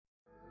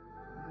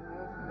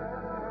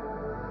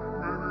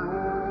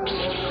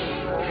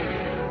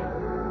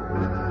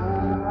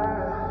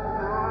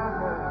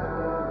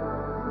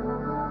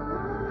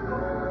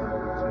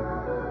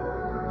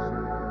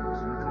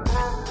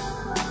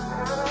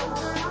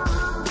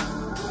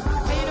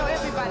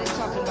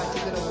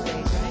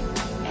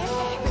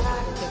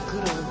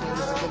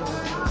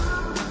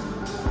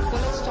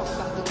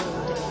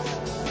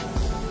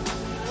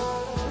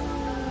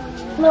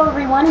Hello,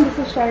 everyone. This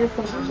is Sherry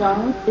St.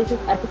 Jones. This is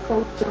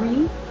episode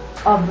 3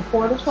 of the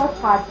For the Show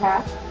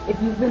podcast. If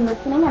you've been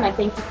listening, and I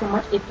thank you so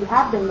much if you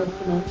have been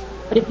listening,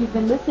 but if you've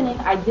been listening,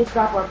 I did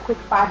drop a quick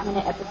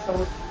 5-minute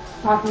episode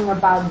talking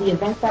about the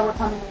events that were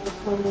coming in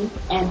this week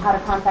and how to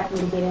contact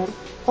me to get in.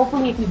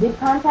 Hopefully, if you did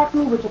contact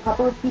me, which a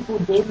couple of people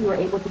did, you were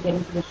able to get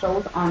into the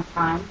shows on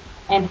time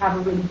and have a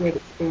really great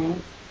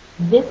experience.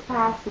 This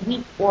past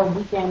week or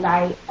weekend,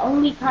 I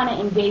only kind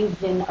of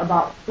engaged in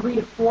about 3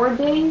 to 4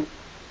 days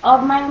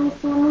of Miami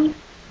Swim Week,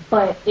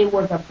 but it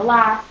was a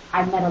blast.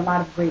 I met a lot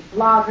of great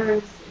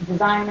bloggers,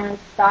 designers,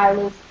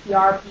 stylists,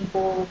 PR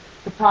people,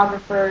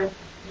 photographers,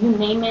 you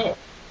name it.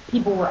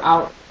 People were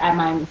out at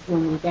Miami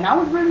Swim Week, and I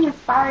was really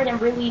inspired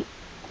and really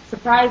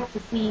surprised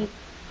to see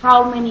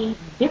how many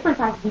different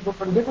types of people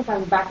from different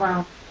types of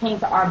backgrounds came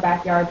to our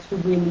backyard to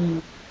really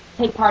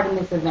take part in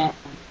this event.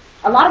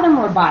 A lot of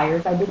them were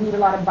buyers. I did meet a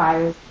lot of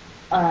buyers,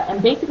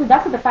 and basically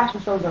that's what the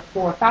fashion shows are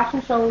for.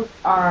 Fashion shows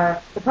are,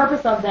 the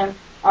purpose of them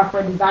are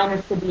for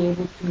designers to be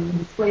able to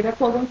display their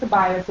clothing to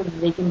buyers so that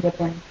they can get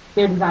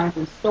their designs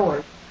in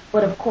stores.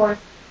 But of course,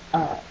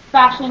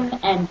 fashion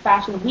and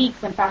fashion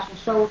weeks and fashion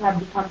shows have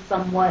become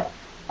somewhat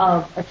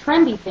of a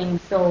trendy thing.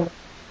 So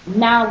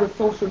now with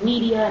social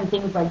media and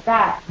things like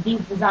that,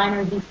 these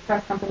designers, these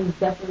press companies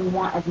definitely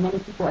want as many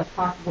people as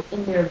possible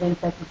in their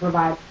events that can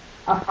provide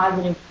a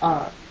positive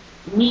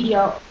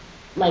media,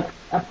 like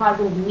a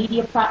positive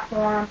media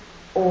platform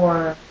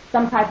or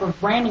some type of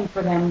branding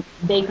for them.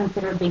 They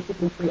consider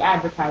basically free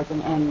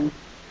advertising, and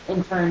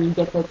in turn you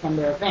get to attend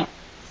their event.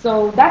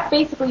 So that's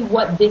basically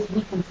what this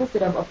week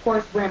consisted of. Of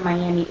course, we're in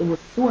Miami, it was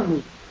swim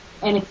week,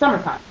 and it's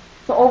summertime.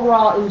 So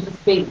overall, it was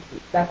just bathing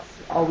week. That's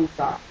all we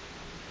saw.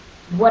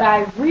 What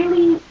I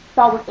really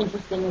thought was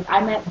interesting is I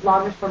met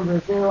bloggers from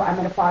Brazil, I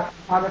met a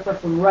photographer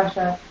from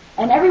Russia,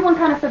 and everyone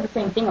kind of said the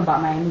same thing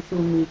about Miami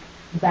Swim Week,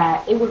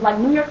 that it was like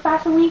New York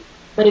Fashion Week,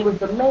 but it was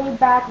the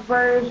laid-back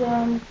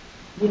version.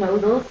 You know, a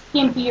little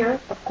skimpier,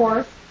 of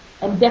course,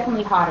 and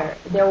definitely hotter.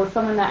 There was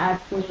someone that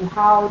asked me,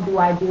 how do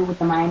I deal with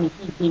the Miami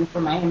heat being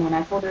from Miami? And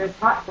I told her it's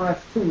hot for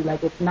us too.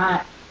 Like, it's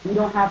not, we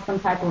don't have some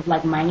type of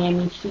like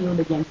Miami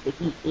shield against the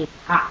heat. It's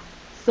hot.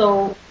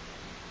 So,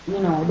 you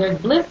know, there's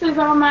blisters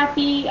on my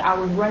feet. I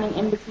was running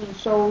in between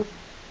shows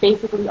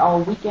basically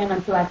all weekend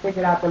until I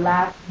figured out the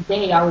last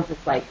day I was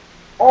just like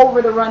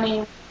over the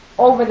running,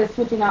 over the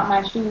switching out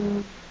my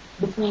shoes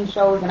between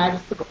shows, and I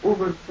just took an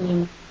Uber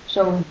between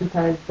shows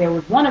because there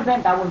was one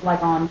event that was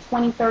like on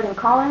 23rd and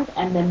Collins,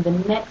 and then the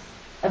next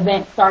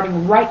event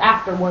starting right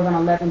after was on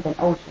 11th and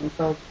Ocean.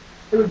 So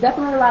it was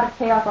definitely a lot of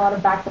chaos, a lot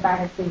of back-to-back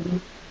activities.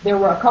 There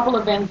were a couple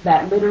events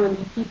that literally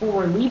people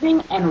were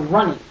leaving and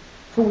running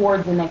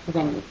towards the next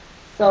venue.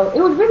 So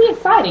it was really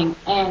exciting,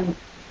 and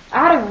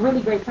I had a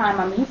really great time.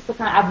 I'm used to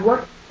I've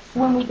worked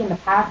swim week in the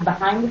past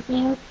behind the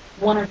scenes,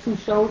 1 or 2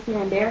 shows here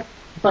and there,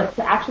 but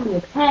to actually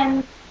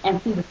attend and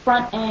see the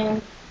front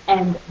end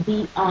and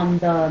be on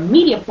the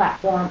media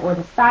platform or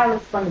the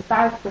stylist, from the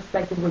stylist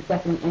perspective, was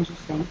definitely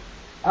interesting.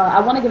 I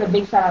want to give a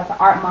big shout out to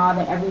Art Mob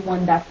and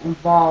everyone that's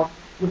involved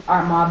with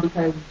Art Mob,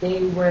 because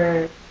they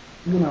were,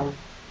 you know,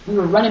 we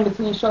were running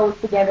between shows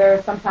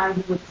together. Sometimes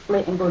we would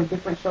split and go to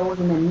different shows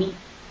and then meet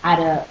at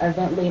an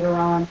event later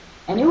on.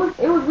 And it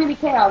was really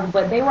chaos,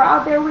 but they were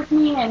out there with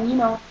me, and, you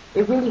know,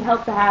 it really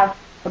helped to have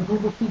a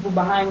group of people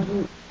behind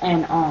you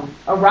and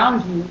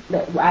around you,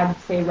 that I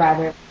would say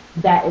rather,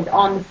 that is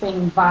on the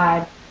same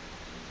vibe,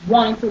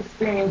 wanting to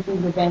experience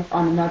these events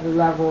on another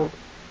level,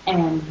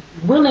 and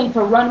willing to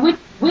run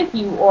with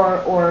you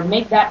or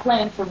make that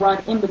plan to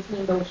run in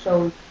between those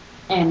shows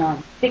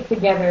and stick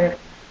together.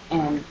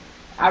 And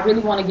I really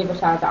want to give a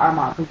shout out to Art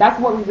Mob, because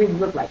that's what we really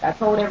look like. I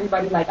told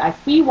everybody, like, I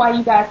see why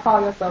you guys call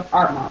yourself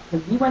Art Mob,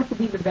 because we went to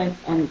these events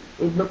and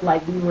it looked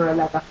like we were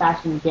like a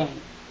fashion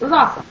gang. It was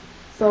awesome.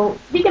 So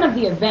speaking of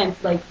the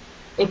events, like,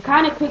 it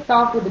kind of kicked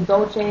off with the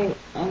Dolce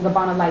 &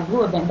 Gabbana Light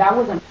Blue event. That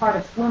wasn't part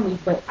of Swim Week,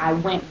 but I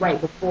went right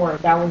before.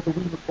 That was the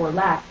week before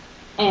last.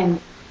 And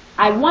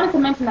I wanted to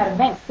mention that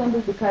event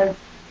simply because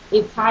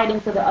it tied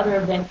into the other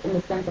events in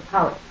the sense of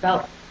how it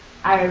felt.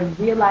 I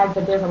realized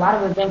that there's a lot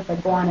of events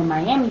that go on in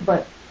Miami,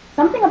 but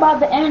something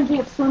about the energy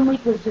of Swim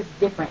Week was just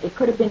different. It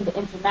could have been the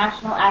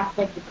international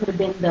aspect. It could have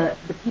been the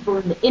people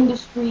in the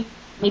industry.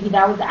 Maybe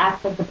that was the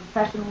aspect of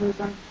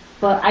professionalism.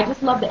 But I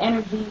just love the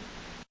energy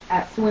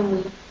at Swim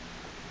Week.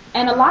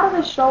 And a lot of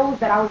the shows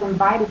that I was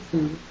invited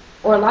to,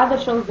 or a lot of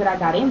the shows that I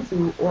got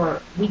into, or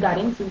we got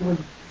into, was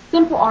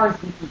simple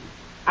RSVP.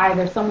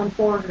 Either someone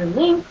forwarded a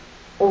link,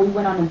 or we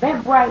went on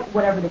Eventbrite,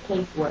 whatever the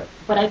case was.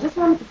 But I just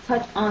wanted to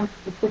touch on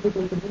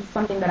specifically, because this is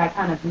something that I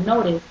kind of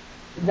noticed,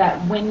 that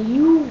when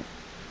you,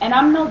 and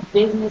I'm no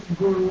business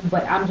guru,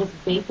 but I'm just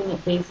basing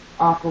it based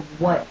off of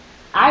what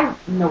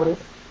I've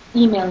noticed,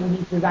 emailing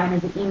these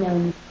designers and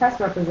emailing these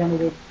press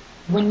representatives,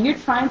 when you're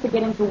trying to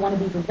get into one of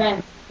these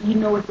events, you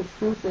know it's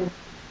exclusive.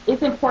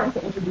 It's important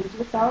to introduce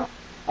yourself,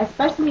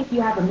 especially if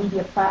you have a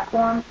media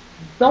platform.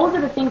 Those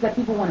are the things that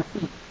people want to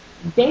see.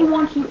 They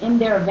want you in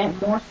their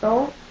event more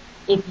so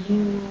if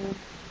you,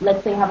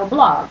 let's say, have a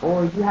blog,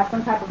 or you have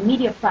some type of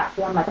media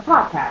platform like a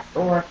podcast,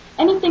 or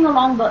anything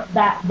along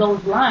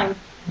those lines,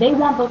 they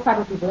want those type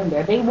of people in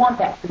there. They want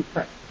that free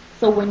press.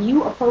 So when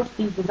you approach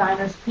these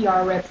designers,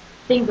 PR reps,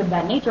 things of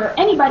that nature, or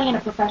anybody in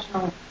a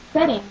professional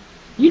setting,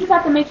 you just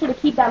have to make sure to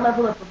keep that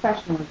level of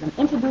professionalism.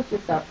 Introduce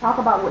yourself. Talk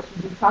about what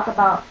you do. Talk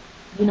about,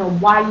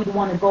 why you'd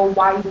want to go,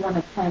 why you'd want to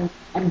attend,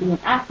 and be an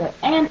asset.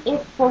 And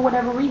if for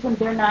whatever reason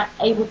they're not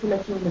able to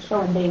let you in the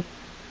show and they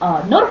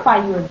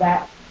notify you of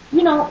that,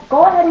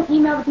 go ahead and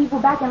email the people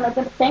back and let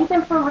them thank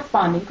them for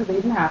responding, because they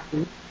didn't have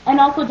to, and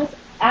also just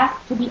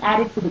ask to be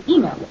added to the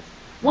email list.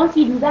 Once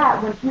you do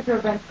that, when future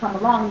events come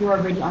along, you're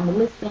already on the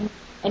listing,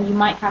 and you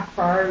might have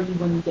priority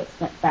when you get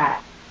sent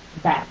that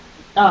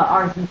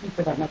RSVP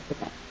for that next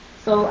event.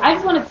 So I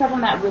just want to touch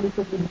on that really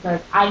quickly,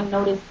 because I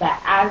noticed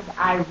that as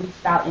I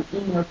reached out and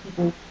emailed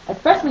people,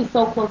 especially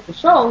so close to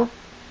shows,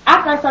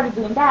 after I started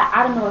doing that,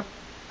 I don't know if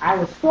I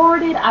was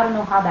forwarded, I don't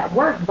know how that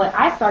worked, but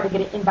I started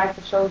getting invites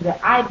to shows that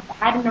I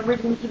hadn't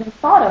originally even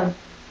thought of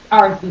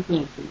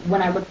RSVPing to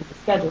when I looked at the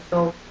schedule.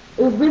 So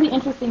it was really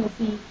interesting to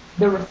see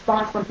the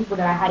response from people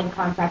that I hadn't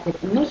contacted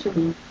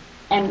initially,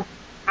 and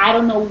I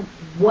don't know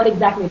what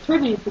exactly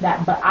attributed to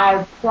that, but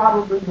I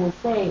probably will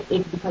say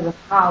it's because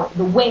of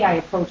the way I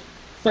approached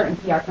certain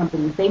PR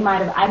companies. I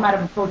might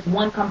have approached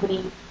one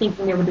company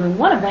thinking they were doing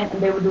one event,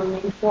 and they were doing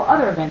maybe 4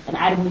 other events and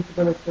added me to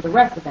the list for the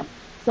rest of them.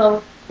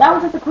 So that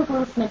was just a quick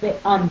little snippet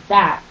on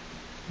that.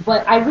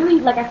 But I really,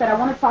 like I said, I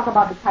want to talk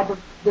about the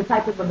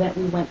type of event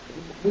we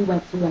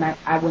went to and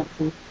I went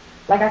to.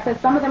 Like I said,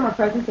 some of them are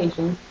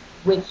presentations,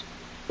 which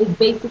is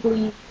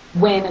basically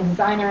when a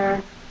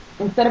designer,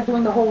 instead of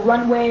doing the whole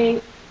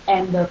runway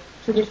and the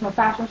traditional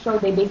fashion show,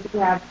 they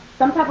basically have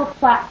some type of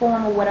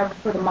platform or whatever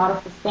for the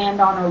models to stand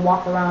on or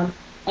walk around,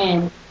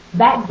 and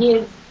that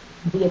gives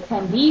the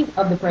attendees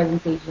of the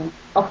presentation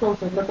a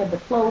closer look at the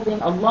clothing,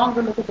 a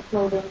longer look at the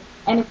clothing,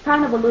 and it's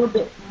kind of a little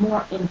bit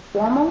more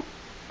informal.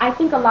 I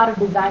think a lot of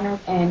designers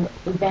and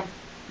events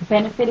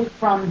benefited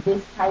from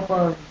this type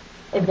of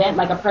event,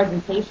 like a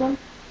presentation,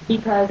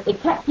 because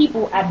it kept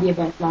people at the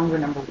events longer,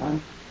 number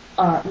one.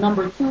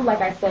 Number two,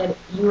 like I said,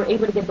 you were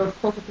able to get those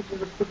closer pictures,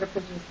 those quicker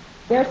pictures.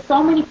 There's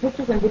so many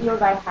pictures and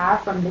videos I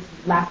have from this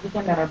last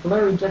weekend that are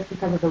blurry just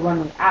because of the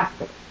runway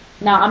aspect.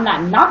 Now, I'm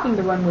not knocking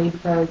the runway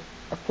because,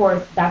 of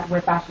course, that's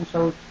where fashion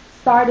shows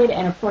started,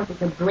 and of course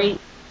it's a great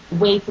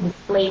way to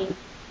display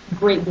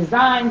great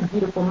designs,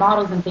 beautiful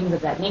models, and things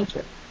of that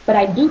nature. But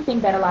I do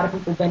think that a lot of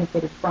people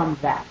benefited from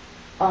that.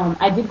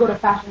 I did go to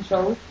fashion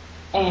shows,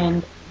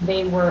 and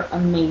they were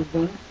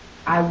amazing.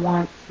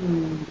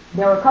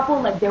 There were a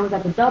couple, there was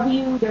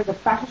there's a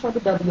fashion show at the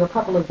W, a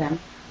couple of them.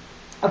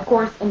 Of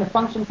course, in the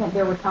function tent,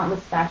 there were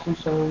countless fashion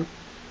shows.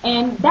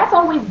 And that's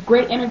always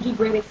great energy,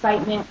 great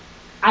excitement.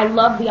 I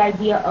love the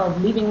idea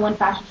of leaving one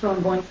fashion show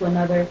and going to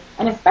another,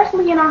 and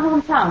especially in our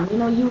hometown.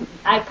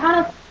 I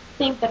kind of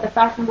think that the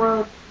fashion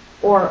world,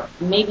 or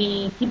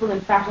maybe people in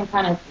fashion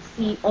kind of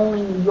see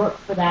only New York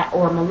for that,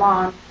 or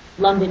Milan,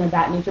 London, of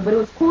that nature. But it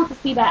was cool to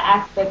see that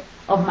aspect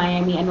of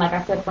Miami, and like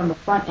I said, from the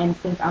front end,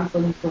 since I'm so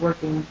used to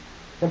working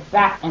the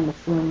back end of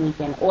Swoon Week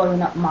and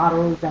oiling up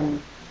models and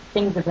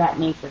things of that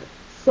nature.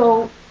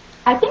 So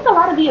I think a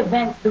lot of the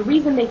events, the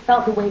reason they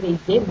felt the way they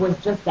did was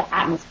just the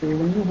atmosphere.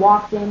 When you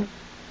walked in,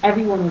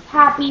 everyone was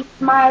happy,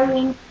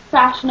 smiling,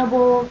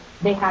 fashionable.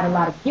 They had a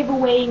lot of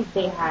giveaways.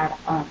 They had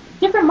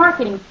different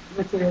marketing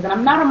materials. And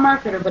I'm not a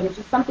marketer, but it's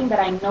just something that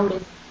I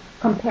noticed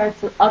compared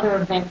to other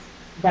events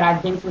that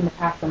I've been to in the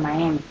past in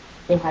Miami.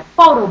 They had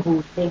photo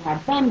booths. They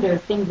had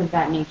vendors, things of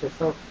that nature.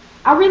 So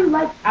I really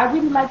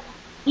liked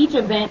each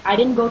event. I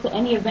didn't go to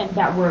any event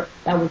that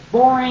was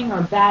boring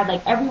or bad.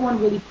 Like,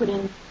 everyone really put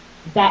in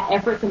that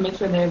effort to make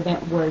sure their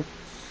event was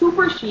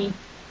super chic.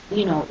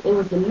 It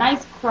was a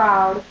nice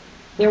crowd.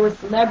 There were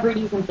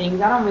celebrities and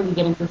things. I don't really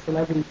get into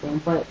celebrity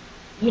things, but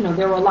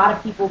there were a lot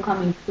of people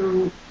coming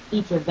through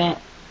each event,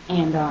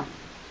 and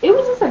it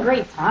was just a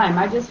great time.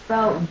 I just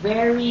felt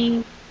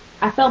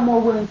more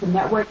willing to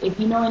network. If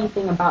you know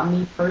anything about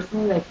me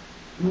personally, like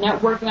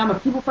networking, I'm a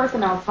people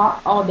person. I'll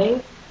talk all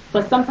day,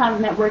 but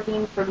sometimes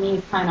networking for me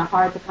is kind of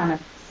hard to kind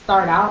of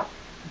start out.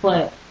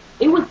 But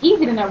it was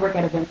easy to network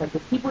at events like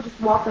this. People just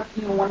walked up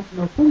to you and wanted to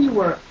know who you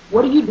were,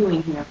 what are you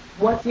doing here,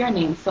 what's your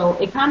name. So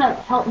it kind of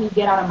helped me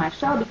get out of my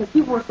shell because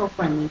people were so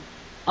friendly.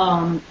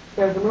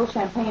 There was a little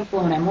champagne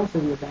flowing at most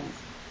of the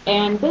events.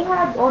 And they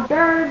had hors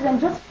d'oeuvres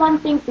and just fun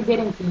things to get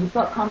into. You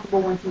felt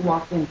comfortable once you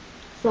walked in.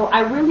 So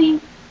I really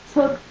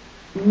took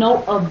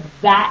note of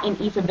that in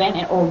each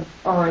event,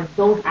 or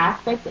those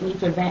aspects in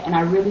each event, and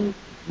I really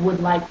would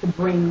like to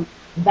bring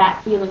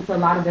that feeling to a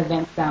lot of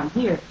events down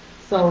here.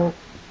 So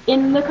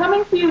in the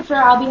coming future,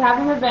 I'll be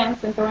having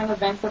events and throwing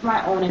events of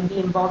my own and be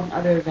involved in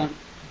other events.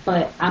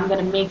 But I'm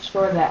going to make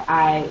sure that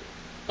I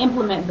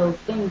implement those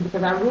things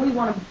because I really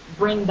want to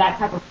bring that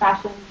type of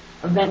fashion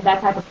event,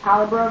 that type of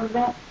caliber of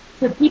event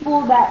to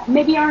people that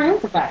maybe aren't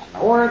into fashion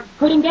or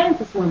couldn't get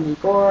into Swim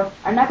Week or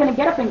are not going to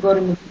get up and go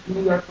to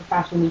New York for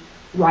Fashion Week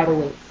right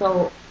away.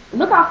 So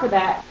look out for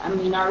that. I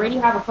mean, I already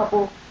have a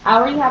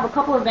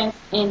couple events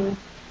in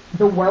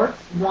the works,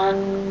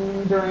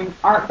 one during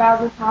Art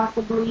Basel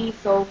possibly.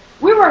 So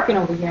we're working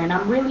over here, and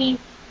I'm really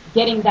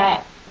getting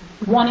that,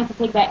 wanting to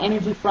take that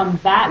energy from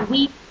that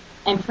week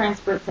and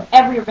transfer it to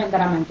every event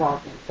that I'm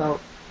involved in. So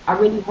I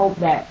really hope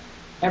that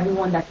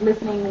everyone that's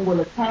listening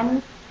will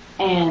attend,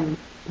 and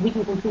we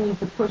can continue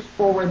to push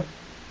forward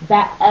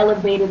that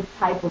elevated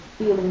type of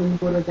feeling when you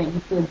go to an event. You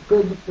feel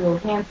good, you feel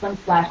handsome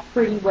slash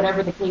pretty,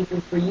 whatever the case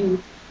is for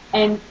you,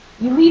 and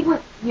you leave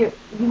with you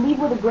leave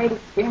with a great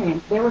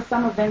experience. There were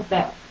some events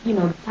that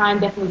the time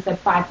definitely said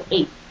 5 to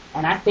 8,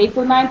 and I stayed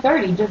till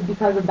 9:30 just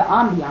because of the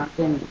ambiance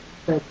and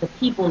the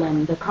people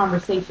and the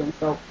conversation.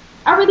 So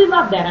I really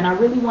love that, and I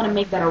really want to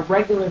make that a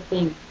regular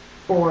thing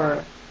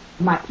for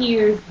my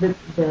peers,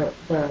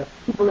 the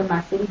people in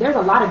my city. There's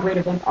a lot of great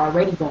events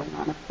already going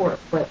on, of course,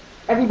 but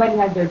everybody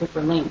has their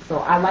different lanes. So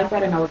I like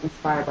that, and I was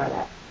inspired by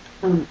that.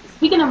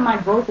 Speaking of my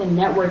growth in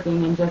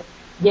networking and just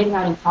getting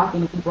out and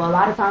talking to people, a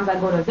lot of times I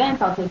go to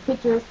events, I'll take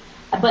pictures,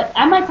 but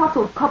I might talk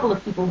to a couple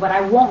of people, but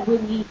I won't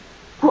really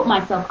put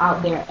myself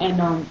out there.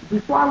 And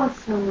before I went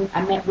swimming,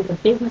 I met with a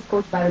business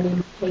coach by the name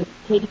of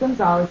Katie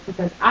Gonzalez,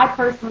 because I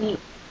personally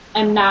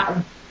am not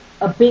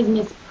a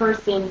business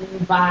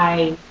person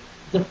by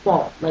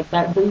default. Like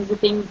that, these are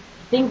things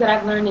that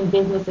I've learned in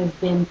business has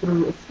been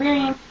through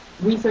experience,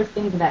 research,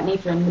 things of that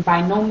nature. And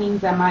by no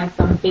means am I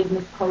some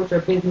business coach or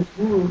business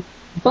guru,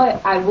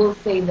 but I will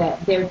say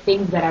that there are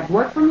things that have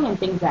worked for me and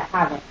things that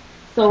haven't.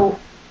 So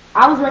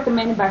I was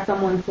recommended by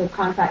someone to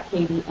contact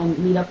Katie and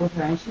meet up with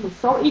her, and she was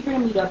so eager to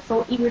meet up,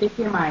 so eager to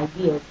hear my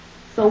ideas.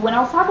 So when I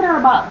was talking to her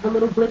about the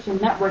little glitch in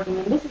networking,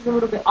 and this is a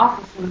little bit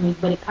off of swim meet,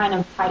 but it kind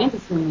of tied into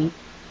swim meet,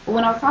 but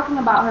when I was talking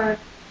about her,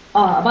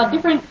 about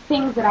different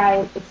things that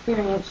I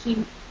experienced,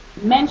 she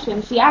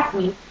asked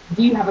me,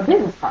 do you have a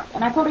business card?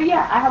 And I told her,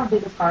 yeah, I have a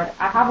business card.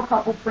 I have a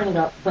couple printed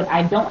up, but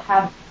I don't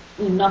have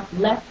enough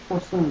left for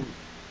swim meet.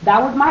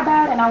 That was my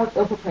bad, and I was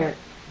ill-prepared.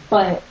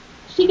 But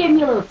she gave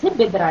me a little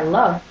tidbit that I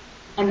love,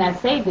 and that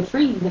saved the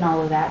trees and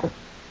all of that,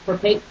 for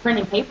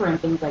printing paper and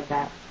things like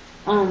that.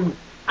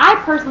 I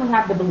personally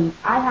have the belief,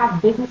 I have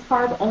business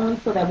cards only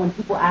so that when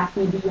people ask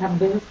me, do you have a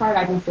business card,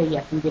 I can say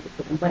yes and give it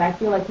to them. But I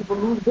feel like people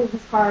lose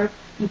business cards,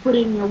 you put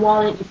it in your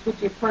wallet, you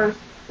switch your purse,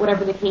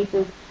 whatever the case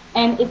is.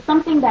 And it's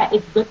something that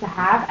it's good to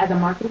have as a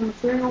marketing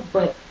material,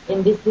 but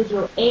in this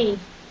digital age,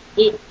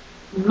 it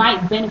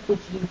might benefit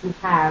you to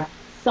have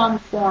some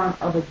form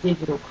of a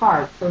digital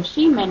card. So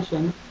she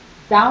mentioned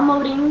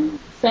downloading,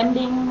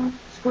 sending,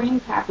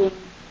 screen capping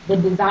the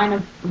design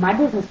of my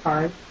business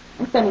card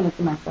and sending it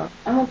to myself.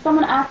 And when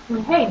someone asked me,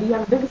 hey, do you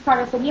have a business card?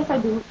 I said, yes, I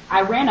do.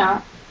 I ran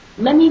out.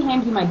 Let me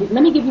give you my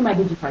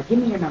digicard. Give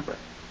me your number.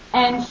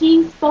 And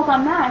she spoke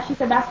on that. She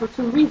said that's for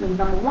two reasons.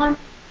 Number one,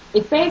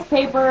 it saves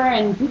paper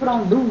and people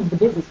don't lose the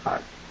business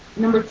card.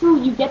 Number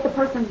two, you get the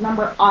person's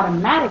number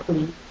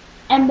automatically.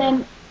 And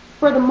then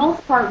for the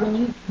most part,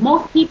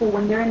 most people,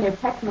 when they're in their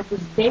text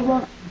message, they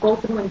won't go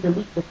through and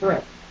delete the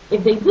thread.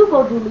 If they do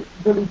go delete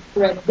the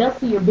thread, they'll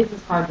see your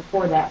business card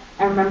before that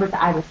and remember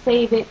to either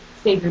save it,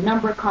 save your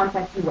number,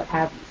 contact you, what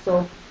have you.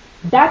 So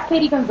that's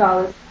Katie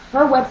Gonzalez.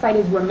 Her website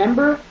is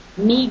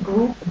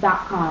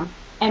remembermegroup.com,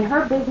 and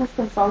her business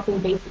consulting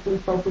basically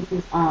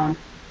focuses on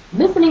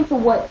listening to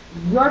what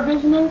your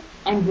vision is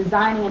and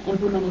designing and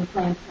implementing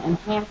plans to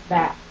enhance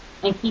that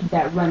and keep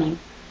that running.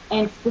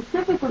 And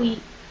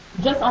specifically,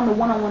 just on the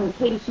one-on-one with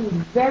Katie, she was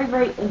very,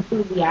 very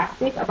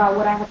enthusiastic about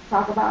what I had to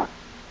talk about.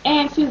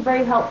 And she was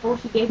very helpful.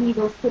 She gave me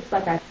those tips,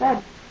 like I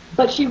said.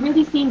 But she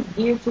really seems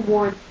geared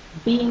towards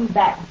being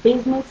that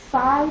business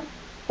side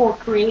for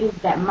creatives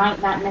that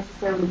might not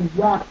necessarily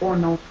want or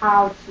know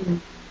how to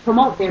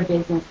promote their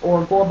business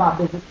or go about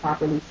business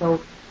properly. So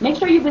make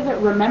sure you visit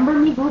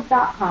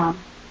remembermegroup.com.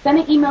 Send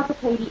an email to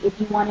Katie if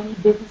you want any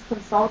business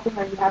consulting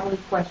or you have any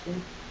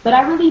questions. But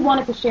I really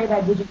wanted to share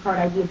that DigiCard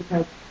idea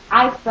because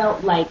I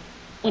felt like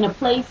in a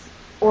place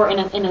or in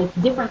a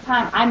different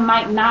time, I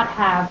might not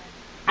have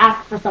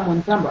asked for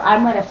someone's number. I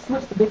might have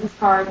switched the business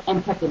card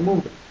and kept it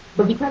moving.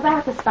 But because I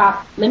had to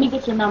stop, let me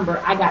get your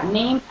number, I got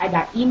names, I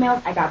got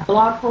emails, I got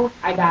blog posts,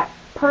 I got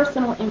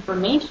personal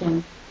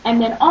information,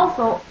 and then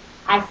also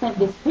I sent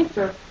this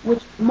picture,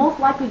 which most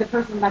likely the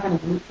person's not going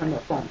to delete from their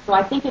phone. So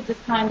I think it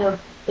just kind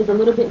of is a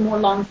little bit more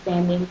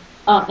long-standing,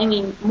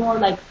 more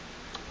like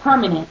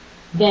permanent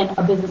than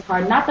a business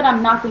card. Not that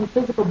I'm knocking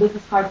physical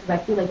business cards because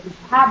I feel like you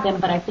should have them,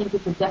 but I think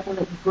it's a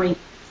definitely great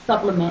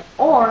supplement,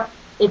 or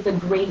it's a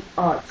great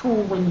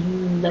tool when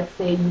you, let's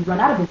say, you run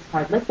out of business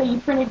cards. Let's say you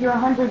printed your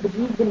 100, but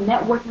you've been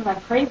networking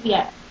like crazy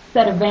at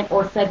said event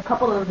or said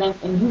couple of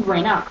events and you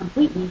ran out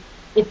completely.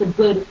 It's a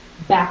good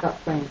backup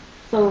plan.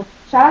 So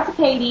shout out to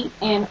Katie,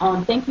 and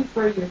thank you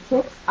for your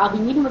tips. I'll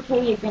be meeting with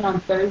Katie again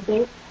on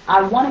Thursday.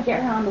 I want to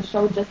get her on the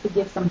show just to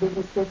give some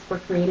business tips for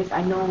creators.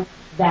 I know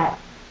that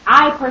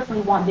I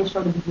personally want this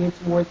show to be geared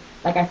towards,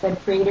 like I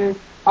said, creators,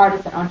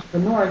 artists, and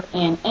entrepreneurs,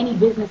 and any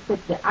business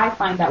tips that I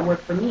find that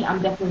work for me,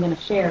 I'm definitely going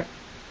to share.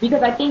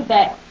 Because I think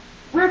that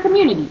we're a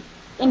community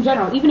in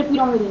general. Even if we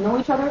don't really know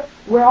each other,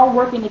 we're all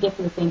working to get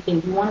to the same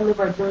thing. We want to live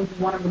our dreams.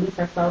 We want to release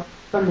ourselves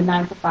from the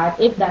 9 to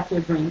 5, if that's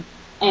your dream.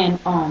 And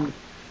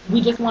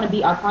we just want to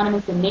be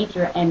autonomous in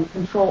nature and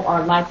control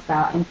our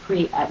lifestyle and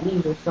create at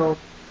leisure. So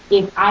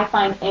if I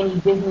find any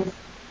business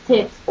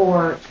tips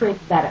or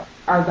tricks that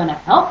are going to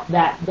help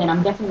that, then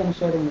I'm definitely going to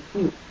share them with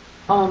you.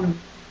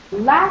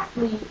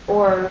 Lastly,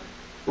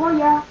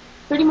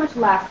 pretty much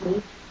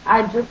lastly,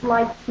 I'd just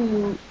like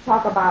to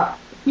talk about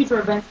future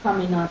events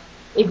coming up.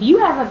 If you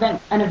have an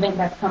event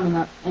that's coming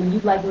up and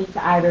you'd like me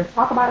to either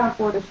talk about it on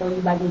For the Show,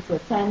 you'd like me to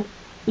attend,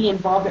 be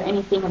involved, or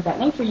anything of that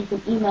nature, you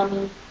can email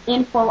me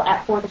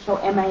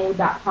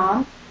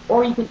info@fortheshowmia.com,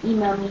 or you can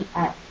email me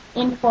at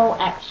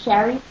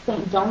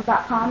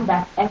info@sharistjones.com.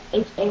 That's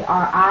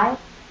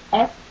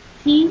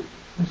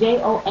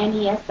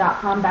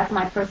SHARISTJONES.com. That's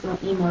my personal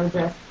email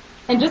address.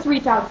 And just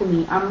reach out to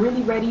me. I'm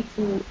really ready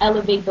to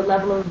elevate the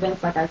level of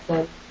events, like I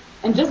said,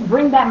 and just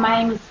bring that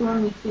Miami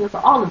Swim Week feel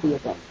to all of the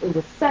events. It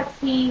was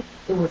sexy,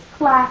 it was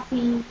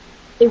classy,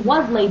 it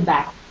was laid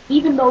back.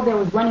 Even though there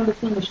was running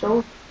between the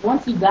shows,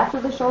 once you got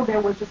to the show,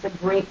 there was just a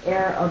great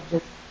air of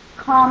just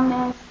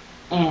calmness,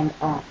 and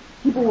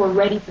people were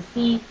ready to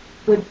see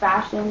good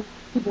fashion.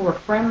 People were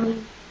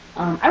friendly.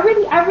 I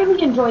really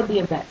enjoyed the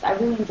events.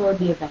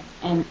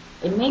 And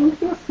it made me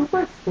feel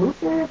super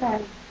exclusive,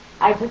 and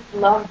I just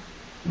loved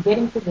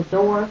getting to the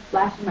door,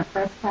 flashing a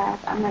press pass.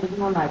 I'm not even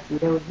gonna lie to you.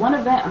 There was one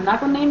event. I'm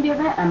not gonna name the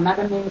event. I'm not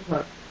gonna name the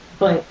club,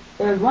 but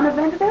there was one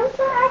event that they were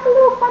trying to act a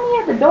little funny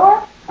at the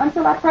door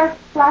until I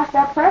flashed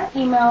that press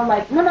email.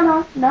 Like, no,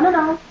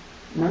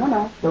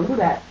 don't do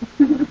that.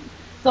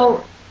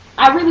 So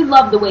I really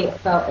loved the way it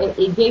felt.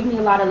 It gave me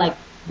a lot of like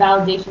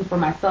validation for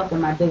myself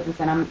and my business,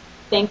 and I'm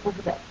thankful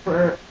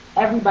for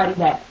everybody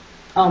that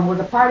was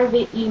a part of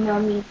it.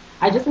 Emailed me.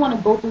 I just want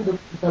to go through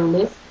the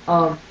list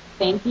of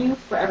thank yous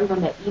for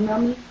everyone that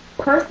emailed me.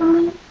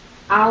 Personally,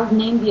 I'll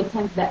name the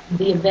events that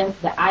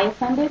I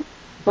attended,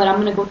 but I'm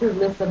going to go through the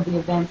list of the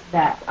events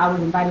that I was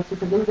invited to,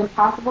 because it was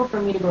impossible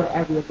for me to go to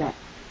every event.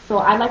 So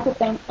I'd like to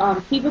thank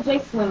Kiva J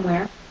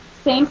Swimwear,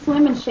 Same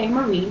Swim and Shea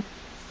Marie,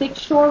 Six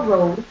Shore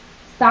Road,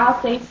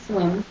 Style Safe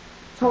Swim,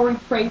 Tori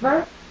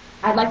Praver.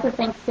 I'd like to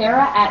thank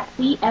Sarah at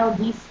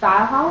CLD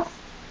Style House,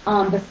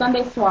 the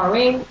Sunday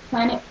Soiree,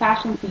 Planet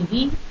Fashion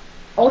TV,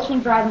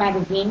 Ocean Drive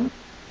Magazine,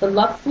 the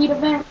Lux Suite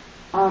event,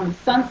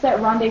 Sunset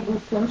Rendezvous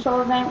Swim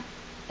Show event,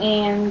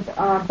 and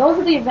those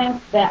are the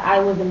events that I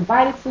was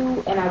invited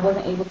to and I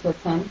wasn't able to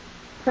attend.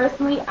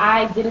 Personally,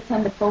 I did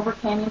attend the Clover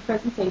Canyon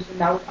presentation.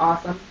 That was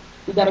awesome.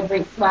 We got a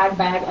great swag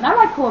bag, and I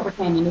like Clover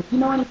Canyon. If you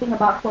know anything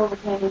about Clover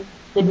Canyon,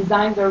 the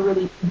designs are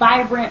really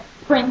vibrant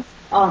prints,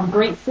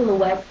 great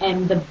silhouettes,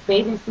 and the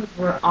bathing suits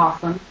were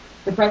awesome.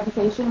 The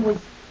presentation was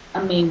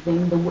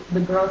amazing.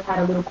 The girls had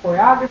a little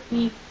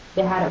choreography.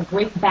 They had a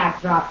great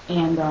backdrop,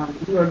 and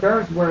the hors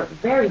d'oeuvres were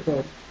very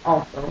good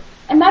also.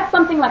 And that's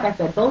something, like I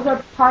said, those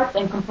are parts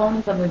and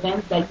components of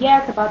events that,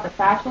 yeah, it's about the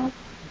fashion,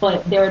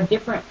 but there are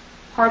different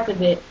parts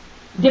of it,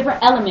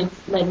 different elements,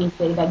 let me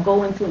say, that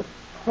go into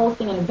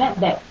hosting an event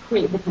that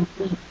create the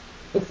complete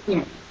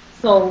experience.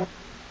 So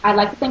I'd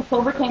like to thank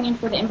Clover Canyon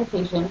for the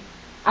invitation.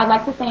 I'd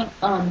like to thank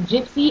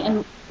Gypsy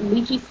and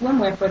Lychee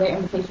Swimwear for their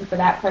invitation for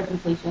that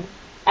presentation.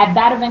 At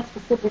that event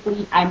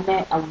specifically, I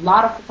met a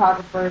lot of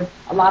photographers,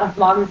 a lot of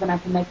vloggers, and I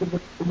connected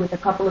with a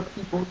couple of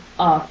people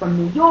from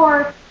New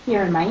York,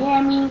 here in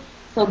Miami.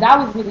 So that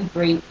was really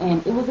great,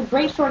 and it was a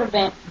great short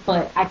event,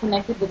 but I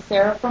connected with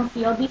Sarah from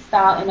CLD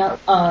Style,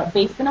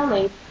 based in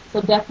LA. So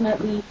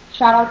definitely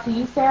shout out to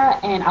you, Sarah,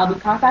 and I'll be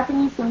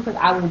contacting you soon because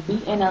I will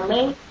be in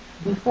LA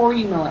before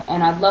you know it.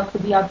 And I'd love to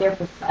be out there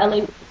for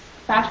LA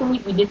Fashion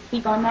Week. We did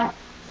speak on that.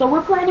 So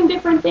we're planning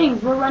different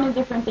things. We're running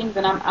different things,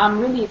 and I'm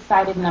really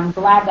excited, and I'm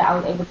glad that I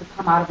was able to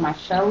come out of my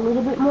shell a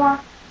little bit more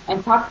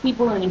and talk to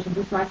people and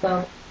introduce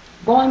myself.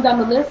 Going down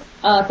the list,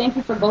 thank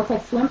you for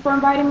GoTech Swim for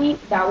inviting me.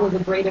 That was a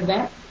great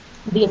event.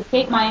 The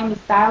Escape Miami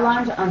Style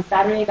Lounge on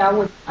Saturday, that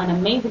was an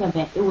amazing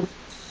event. It was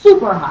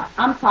super hot.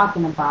 I'm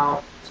talking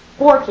about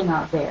scorching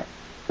out there.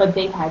 But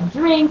they had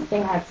drinks,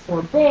 they had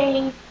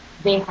sorbets,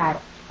 they had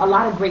a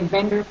lot of great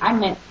vendors. I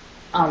met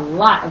a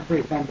lot of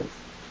great vendors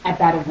at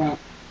that event.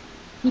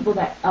 People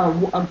that,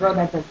 a girl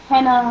that does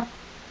henna,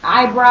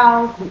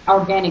 eyebrows,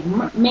 organic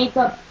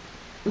makeup,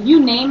 you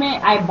name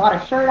it. I bought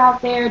a shirt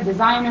out there,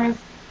 designers,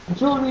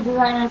 jewelry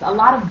designers, a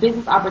lot of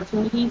business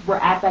opportunities were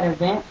at that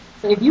event.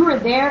 So if you were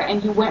there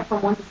and you went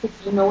from 1 to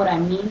 6, you know what I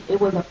mean. It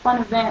was a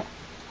fun event.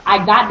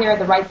 I got there at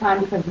the right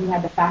time because we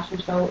had the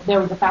fashion show. There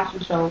was a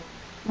fashion show,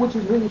 which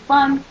was really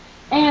fun.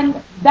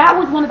 And that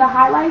was one of the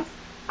highlights.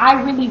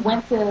 I really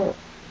went to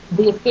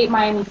the Escape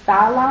Miami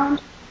Style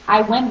Lounge.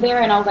 I went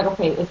there and I was like,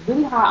 okay, it's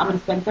really hot. I'm going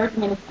to spend 30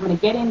 minutes. I'm going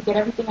to get in, get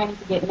everything I need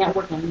to get,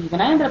 network, and leave.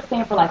 And I ended up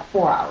staying for like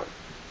 4 hours.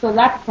 So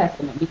that's a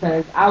testament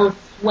because I was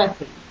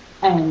sweating.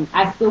 And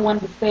I still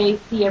wanted to stay,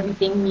 see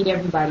everything, meet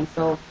everybody.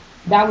 So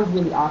that was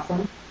really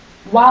awesome.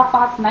 Wild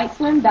Fox Night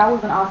Swim, that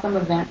was an awesome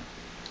event.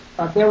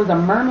 There was a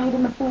mermaid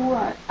in the pool.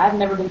 I've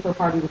never been to a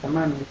party with a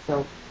mermaid,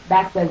 so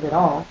that says it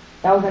all.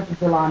 That was at the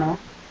Delano.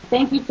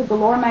 Thank you to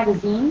Galore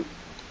Magazine,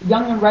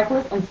 Young and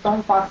Reckless, and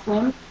Stone Fox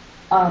Swim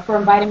for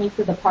inviting me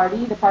to the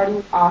party. The party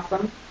was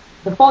awesome.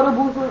 The photo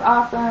booth was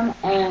awesome,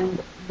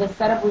 and the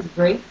setup was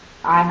great.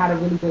 I had a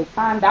really great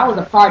time. That was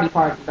a party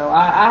though.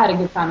 I had a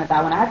good time at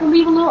that one. I had to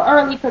leave a little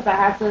early because I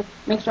had to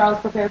make sure I was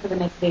prepared for the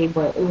next day,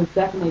 but it was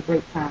definitely a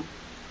great time.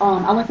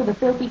 I went to the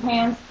Filthy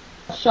Pants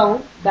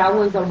show. That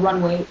was a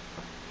runway,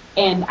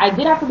 and I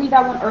did have to leave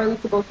that one early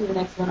to go to the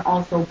next one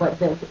also, but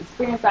the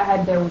experience I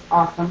had there was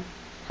awesome.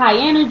 High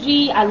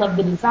energy. I loved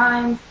the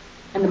designs,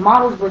 and the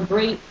models were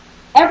great.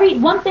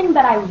 One thing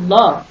that I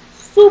love,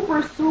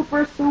 super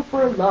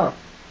love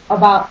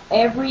about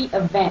every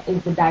event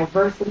is the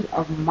diversity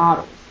of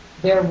models.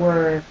 There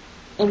were,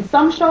 in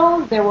some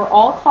shows, they were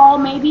all tall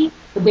maybe,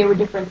 but they were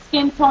different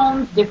skin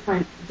tones,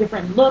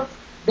 different looks.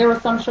 There were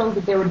some shows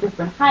that there were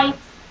different heights.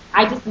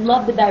 I just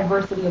love the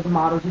diversity of the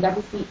models. You got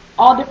to see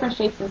all different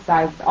shapes and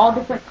sizes, all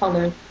different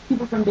colors,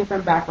 people from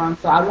different backgrounds.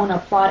 So I want to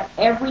applaud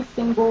every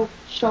single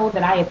show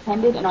that I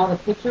attended and all the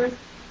pictures,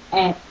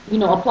 and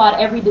applaud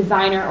every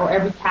designer or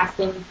every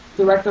casting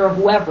director or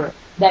whoever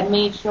that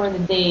made sure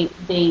that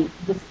they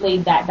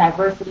displayed that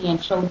diversity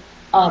and showed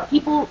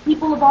people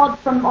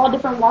from all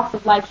different walks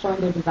of life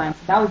showing their designs.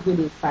 So that was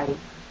really exciting.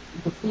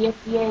 The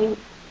CFDA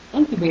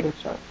Incubator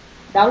Show.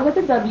 That was at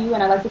the W,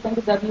 and I'd like to thank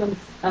the W and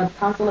the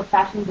Council of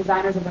Fashion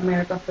Designers of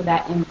America for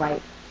that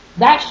invite.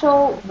 That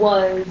show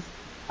was,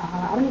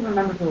 I don't even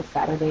remember if it was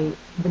Saturday.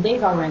 The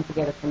days all ran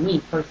together for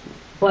me personally.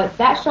 But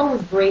that show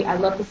was great. I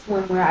love the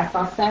swimwear. I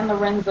saw San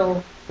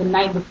Lorenzo the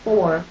night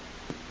before.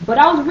 But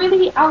I was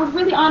really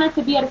honored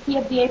to be at a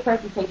CFDA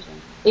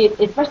presentation.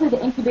 Especially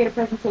the incubator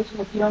presentation.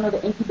 If you don't know,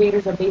 the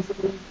incubators are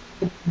basically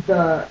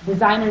the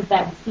designers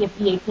that the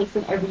CFDA takes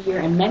in every year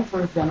and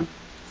mentors them.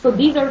 So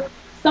these are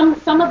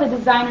some of the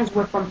designers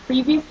were from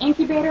previous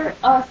incubator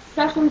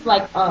sessions,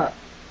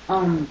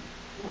 some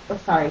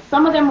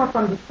of them were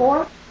from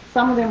before,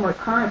 some of them were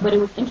current, but it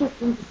was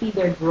interesting to see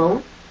their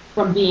growth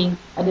from being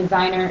a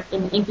designer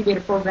in the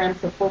incubator program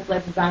to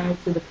full-fledged designer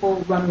to the full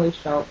runway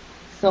show.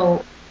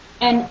 So,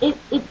 and it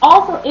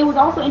was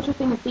also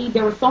interesting to see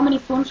there were so many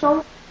swim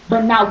shows,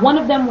 but not one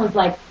of them was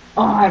like,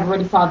 oh, I've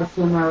already saw the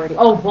swimmer already.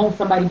 Oh, won't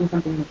somebody do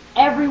something new?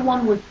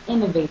 Everyone was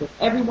innovative.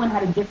 Everyone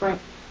had a different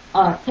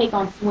take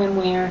on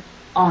swimwear,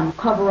 on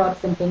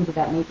cover-ups and things of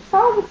that nature. So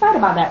I was excited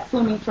about that.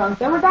 Swimming trunks.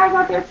 There were guys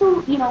out there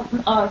too,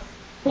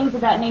 things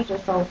of that nature.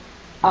 So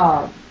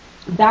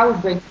that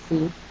was great to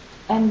see.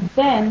 And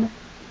then,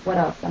 what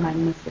else am I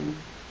missing?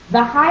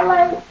 The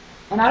highlight,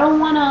 and I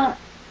don't want to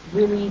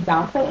really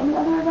downplay any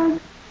other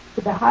events,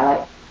 but the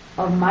highlight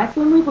of my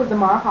swim week was the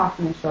Mara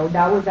Hoffman show.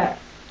 That was at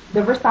the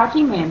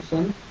Versace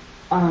Mansion.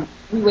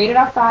 We waited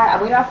outside.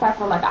 I waited outside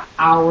for like an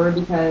hour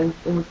because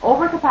it was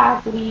over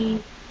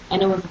capacity.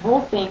 And it was a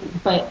whole thing,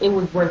 but it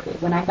was worth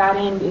it. When I got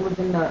in, it was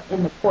in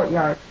the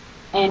courtyard,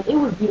 and it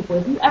was beautiful.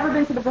 If you've ever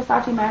been to the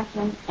Versace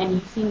Mansion and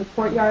you've seen the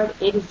courtyard,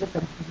 it is just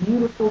a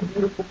beautiful,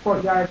 beautiful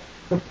courtyard.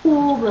 The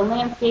pool, the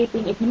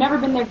landscaping. If you've never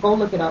been there, go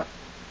look it up.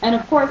 And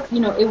of course,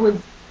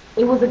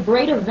 it was a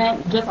great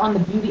event just on the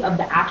beauty of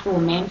the actual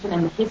mansion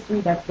and the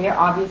history that's there.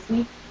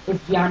 Obviously,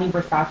 it's Gianni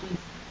Versace's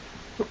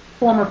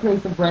former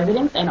place of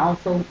residence and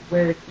also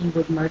where he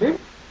was murdered.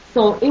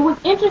 So it was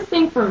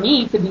interesting for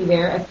me to be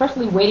there,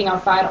 especially waiting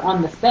outside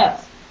on the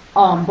steps.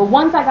 But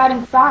once I got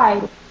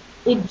inside,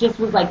 it just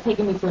was like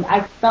taking me I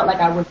felt like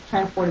I was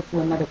transported to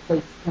another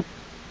place,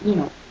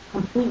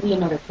 completely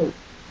another place.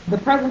 The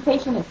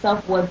presentation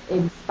itself was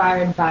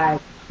inspired by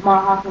Mara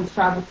Hoffman's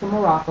travel to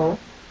Morocco,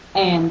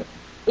 and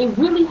it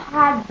really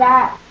had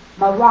that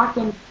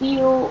Moroccan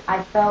feel.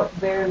 I felt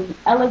very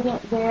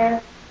elegant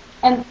there.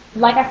 And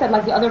like I said,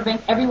 like the other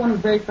events, everyone is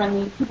very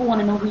friendly. People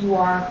want to know who you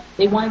are.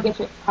 They want to get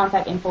your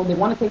contact info. They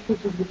want to take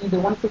pictures with you. They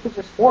want to take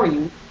pictures for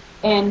you.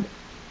 And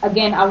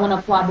again, I want to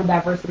applaud the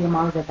diversity of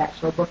models at that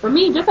show. But for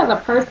me, just on a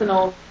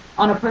personal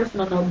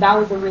note, that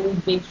was a really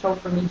big show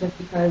for me just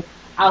because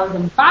I was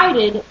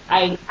invited.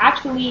 I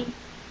actually,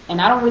 and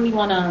I don't really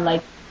want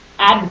to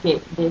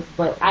advocate this,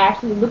 but I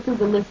actually looked through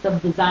the list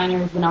of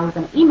designers when I was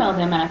going to email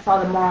them, and I saw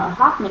the Mara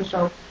Hoffman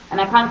show, and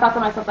I kind of thought to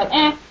myself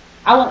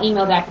I won't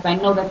email that because I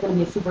know that's going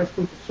to be a super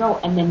exclusive show,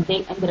 and then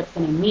they ended up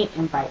sending me an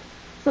invite.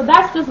 So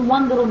that's just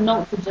one little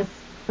note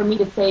for me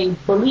to say,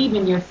 believe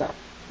in yourself.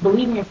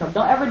 Believe in yourself.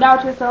 Don't ever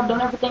doubt yourself. Don't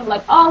ever think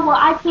oh, well,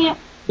 I can't,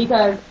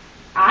 because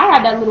I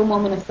had that little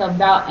moment of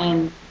self-doubt,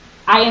 and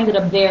I ended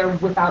up there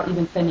without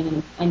even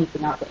sending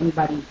anything out to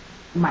anybody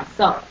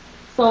myself.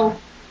 So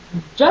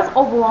just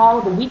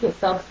overall, the week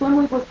itself, Swim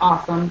Week was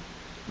awesome.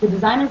 The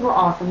designers were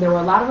awesome. There were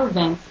a lot of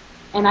events,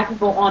 and I could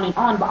go on and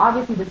on, but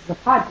obviously this is a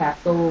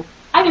podcast, so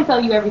I can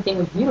tell you everything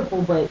was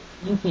beautiful, but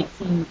you can't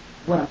see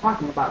what I'm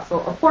talking about.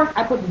 So, of course,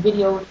 I put the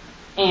videos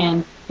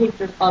and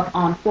pictures up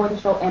on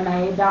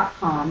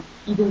fortheshowmia.com.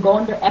 You can go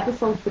under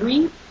episode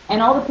 3,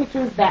 and all the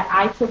pictures that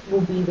I took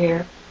will be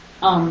there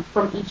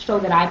from each show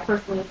that I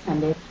personally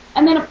attended.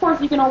 And then, of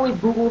course, you can always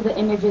Google the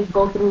images,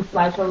 go through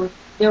slideshows.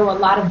 There were a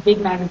lot of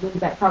big magazines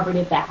that covered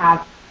it that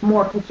have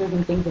more pictures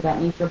and things of that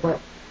nature. But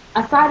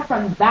aside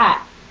from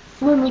that,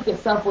 Swim Week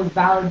itself was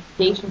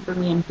validation for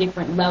me in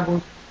different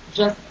levels,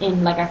 just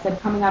in, like I said,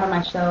 coming out of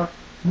my shell,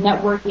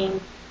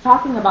 networking,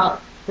 talking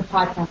about to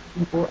podcast to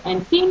people,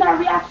 and seeing that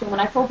reaction when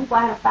I told people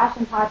I had a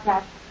fashion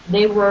podcast,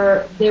 they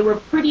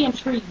were pretty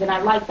intrigued, and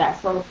I liked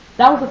that. So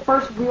that was the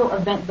first real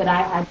event that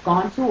I had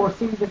gone to, or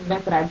series of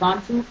events that I had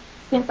gone to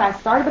since I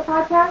started the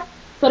podcast.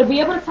 So to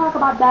be able to talk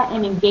about that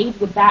and engage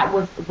with that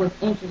was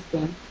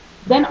interesting.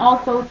 Then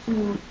also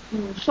to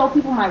show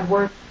people my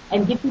work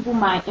and give people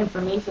my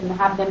information and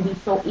have them be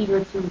so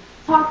eager to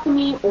talk to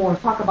me or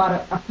talk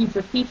about a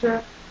future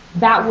feature,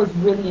 that was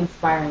really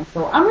inspiring.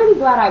 So I'm really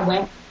glad I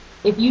went.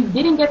 If you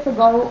didn't get to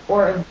go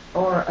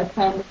or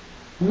attend,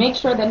 make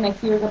sure that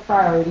next year is a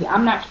priority.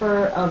 I'm not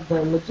sure of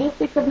the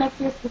logistics of next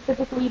year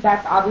specifically.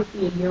 That's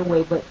obviously a year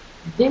away, but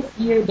this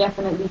year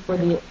definitely, for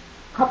the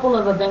couple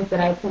of events that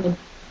I attended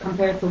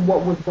compared to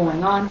what was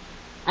going on,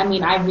 I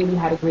mean, I really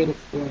had a great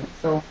experience.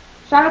 So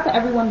shout out to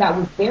everyone that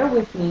was there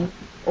with me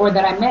or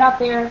that I met out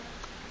there.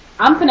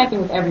 I'm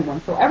connecting with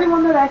everyone. So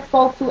everyone that I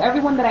spoke to,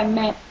 everyone that I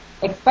met,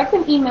 expect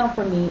an email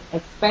from me,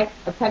 expect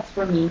a text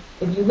from me.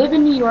 If you live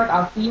in New York,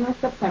 I'll see you in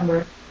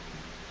September.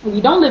 If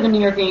you don't live in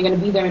New York and you're going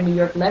to be there in New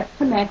York, let's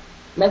connect.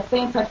 Let's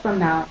stay in touch from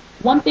now.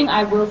 One thing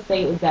I will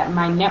say is that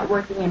my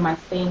networking and my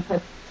stay in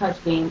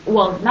touch game,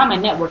 well, not my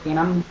networking,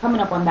 I'm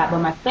coming up on that, but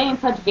my stay in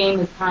touch game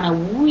is kind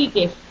of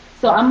weakish.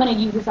 So I'm going to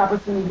use this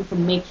opportunity to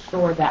make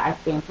sure that I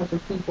stay in touch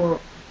with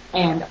people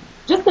and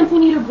just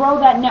continue to grow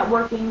that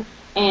networking.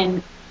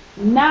 And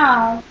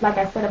now, like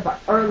I said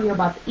earlier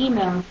about the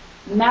email,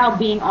 now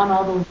being on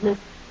all those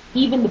lists,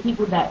 even the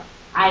people that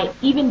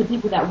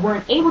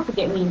weren't able to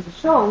get me into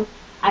shows,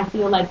 I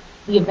feel like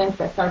the events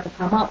that start to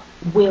come up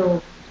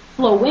will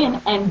flow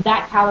in, and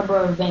that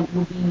caliber event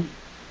will be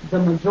the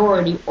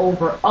majority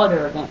over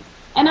other events.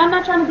 And I'm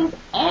not trying to diss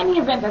any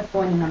event that's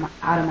going on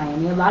out of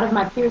Miami. A lot of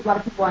my peers, a lot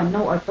of people I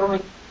know are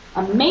throwing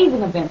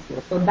amazing events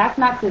here. So that's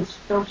not to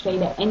throw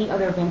shade at any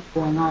other events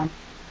going on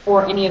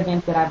or any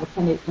events that I've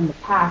attended in the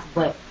past,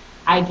 but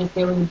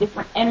there was a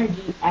different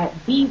energy at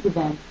these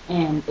events,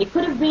 and it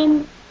could have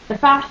been the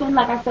fashion,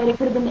 like I said, it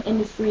could have been the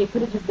industry, it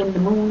could have just been the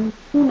moon,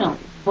 who knows,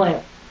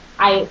 but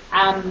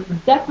I'm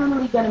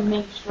definitely going to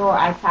make sure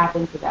I tap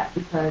into that,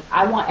 because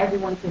I want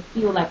everyone to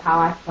feel like how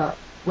I felt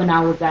when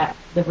I was at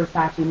the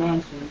Versace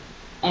mansion,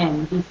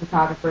 and these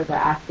photographers are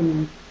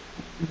asking me,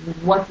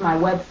 what's my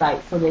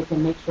website, so they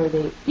can make sure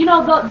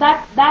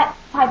that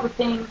type of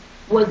thing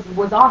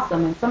was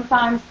awesome. And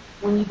sometimes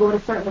when you go to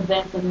certain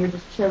events and you're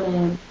just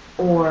chilling,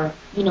 or,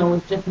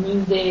 it's just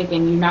music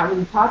and you're not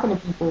really talking to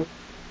people,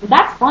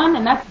 that's fun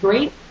and that's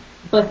great,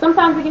 but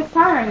sometimes it gets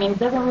tiring and it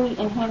doesn't really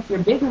enhance your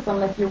business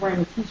unless you're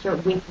wearing a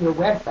t-shirt with your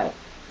website.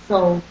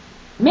 So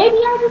maybe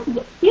I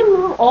just feel a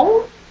little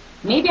old.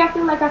 Maybe I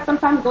feel like I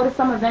sometimes go to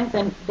some events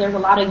and there's a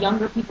lot of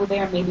younger people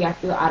there, and maybe I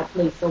feel out of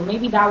place. So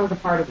maybe that was a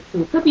part of it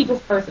too. It could be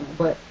just personal,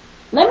 but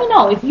let me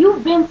know. If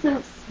you've been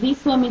to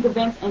these swimming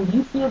events and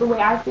you feel the way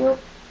I feel,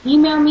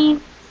 email me,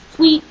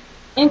 tweet,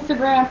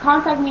 Instagram,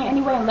 contact me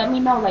anyway, and let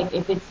me know, like,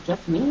 if it's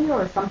just me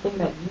or something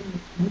that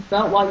you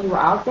felt while you were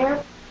out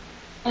there.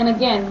 And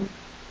again,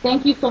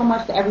 thank you so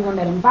much to everyone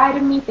that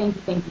invited me. Thank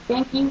you, thank you,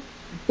 thank you.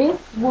 This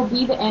will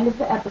be the end of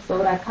the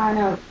episode. I kind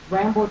of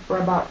rambled for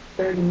about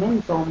 30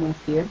 minutes almost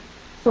here.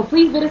 So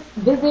please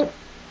visit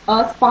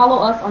us,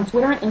 follow us on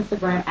Twitter and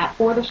Instagram at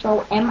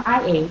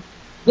ForTheShowMIA.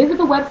 Visit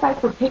the website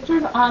for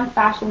pictures on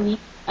Swim Week,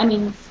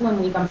 Miami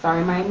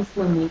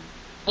Swim Week.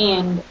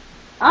 And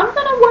I'm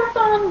going to work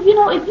on,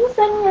 if you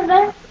send me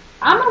events,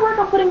 I'm going to work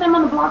on putting them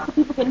on the blog so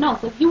people can know.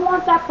 So if you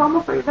want that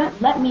promo for your event,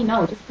 let me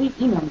know. Just please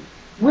email me.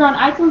 We're on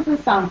iTunes and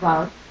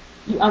SoundCloud.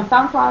 On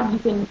SoundCloud, you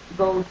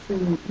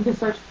can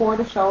search For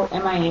The Show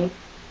MIA.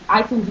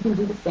 iTunes, you can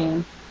do the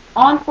same.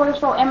 On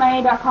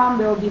ForTheShowMIA.com,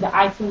 there will be the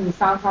iTunes and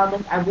SoundCloud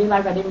link. I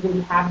realized I didn't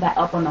really have that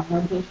up on the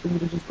homepage for you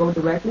to just go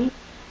directly.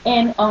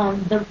 And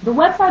the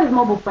website is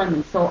mobile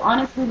friendly. So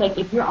honestly, like,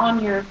 if you're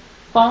on your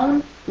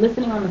phone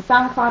listening on the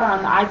SoundCloud or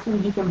on the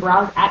iTunes, you can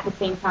browse at the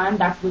same time.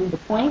 That's really the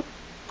point.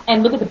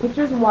 And look at the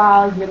pictures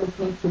while you're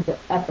listening to the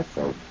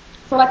episode.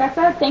 So like I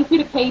said, thank you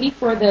to Katie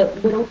for the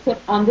little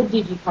tip on the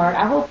DigiCard.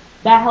 I hope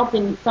that helped,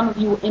 and some of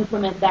you will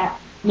implement that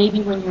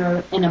maybe when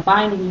you're in a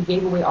bind and you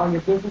gave away all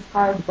your business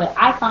cards. But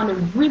I found it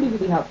really,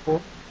 really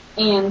helpful.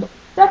 And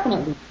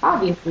definitely,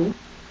 obviously,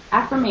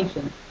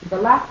 affirmations. The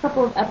last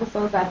couple of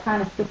episodes, I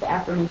kind of skipped the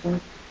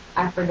affirmations.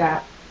 I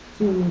forgot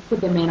to put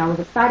them in. I was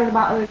excited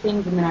about other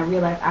things, and then I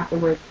realized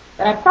afterwards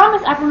that I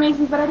promised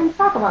affirmations, but I didn't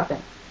talk about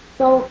them.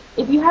 So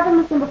if you haven't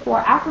listened before,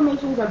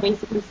 affirmations are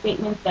basically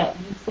statements that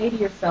you say to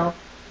yourself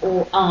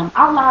or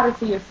out loud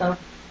to yourself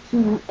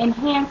to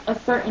enhance a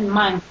certain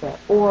mindset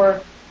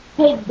or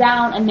take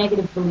down a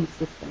negative belief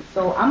system.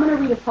 So I'm going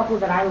to read a couple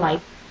that I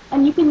like,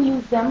 and you can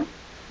use them.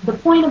 The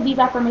point of these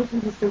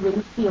affirmations is to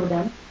really feel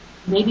them.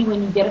 Maybe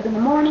when you get up in the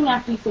morning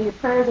after you say your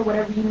prayers or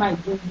whatever you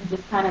might do, you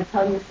just kind of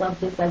tell yourself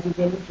this as your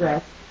daily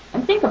dress.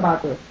 And think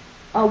about this.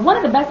 One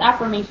of the best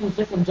affirmations,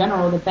 just in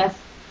general, the best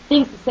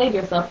things to say to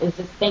yourself is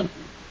just thank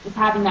you. Just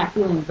having that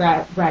feeling of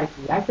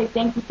gratitude. I say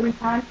thank you 3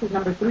 times because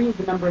number 3 is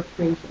the number of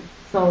creation.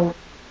 So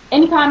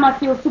anytime I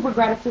feel super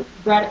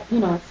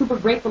super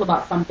grateful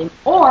about something,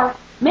 or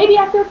maybe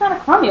I feel kind of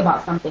crummy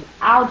about something,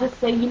 I'll just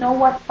say, you know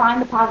what,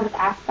 find the positive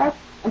aspect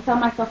and tell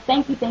myself,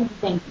 thank you, thank you,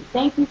 thank you.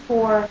 Thank you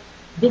for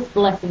this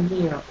blessing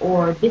here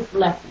or this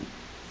lesson.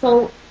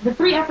 So the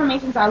 3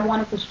 affirmations I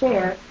wanted to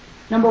share,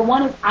 number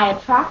 1 is I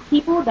attract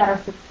people that are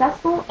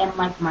successful and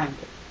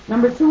like-minded.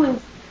 Number 2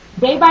 is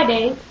day by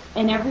day,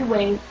 in every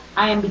way,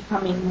 I am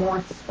becoming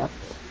more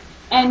successful.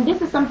 And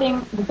this is something,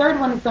 the third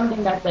one is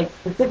something that's like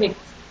specific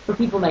for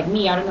people like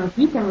me. I don't know if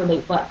you can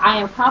relate, but I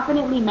am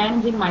confidently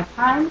managing my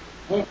time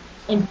and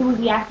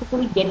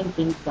enthusiastically getting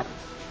things done.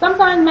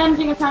 Sometimes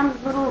managing a time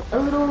is a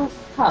little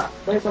tough.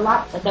 There's a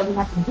lot that we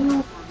have to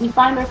do. We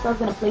find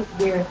ourselves in a place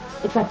where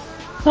it's like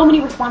so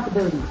many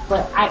responsibilities.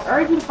 But I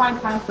urge you to find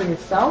time for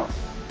yourself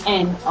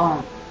and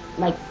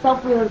like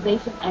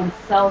self-realization and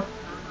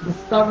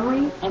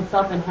self-discovery and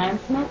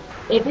self-enhancement.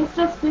 If it's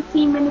just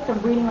 15 minutes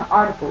of reading an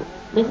article,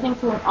 listening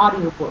to an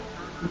audiobook,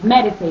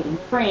 meditating,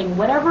 praying,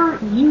 whatever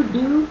you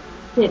do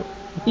to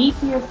be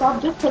to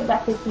yourself, just take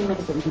that 15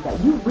 minutes and do that.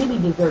 You really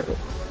deserve it.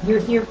 You're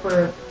here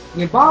for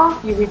your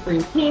boss, you're here for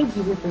your kids,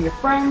 you're here for your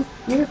friends,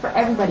 you're here for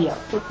everybody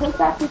else. So take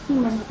that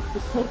 15 minutes,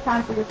 just take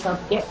time for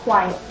yourself, get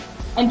quiet,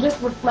 and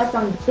just reflect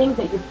on the things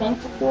that you're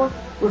thankful for,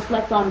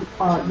 reflect on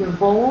your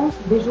goals,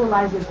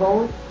 visualize your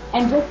goals,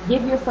 and just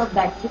give yourself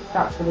that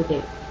kickstart for the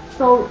day.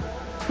 So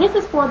this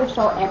is For The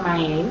Show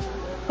MIA.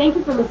 Thank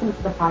you for listening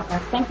to the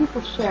podcast. Thank you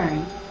for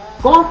sharing.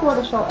 Go on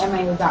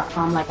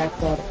fortheshowmia.com, like I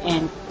said,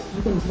 and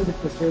you can view the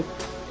pictures.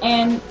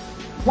 And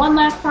one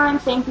last time,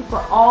 thank you for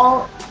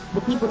all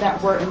the people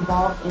that were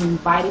involved in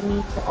inviting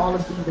me to all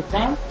of these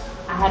events.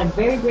 I had a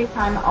very great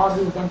time at all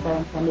the events I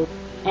attended,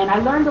 and I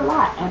learned a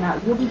lot,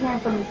 and you'll be hearing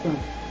from me soon.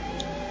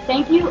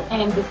 Thank you,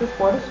 and this is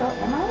For The Show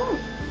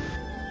MIA.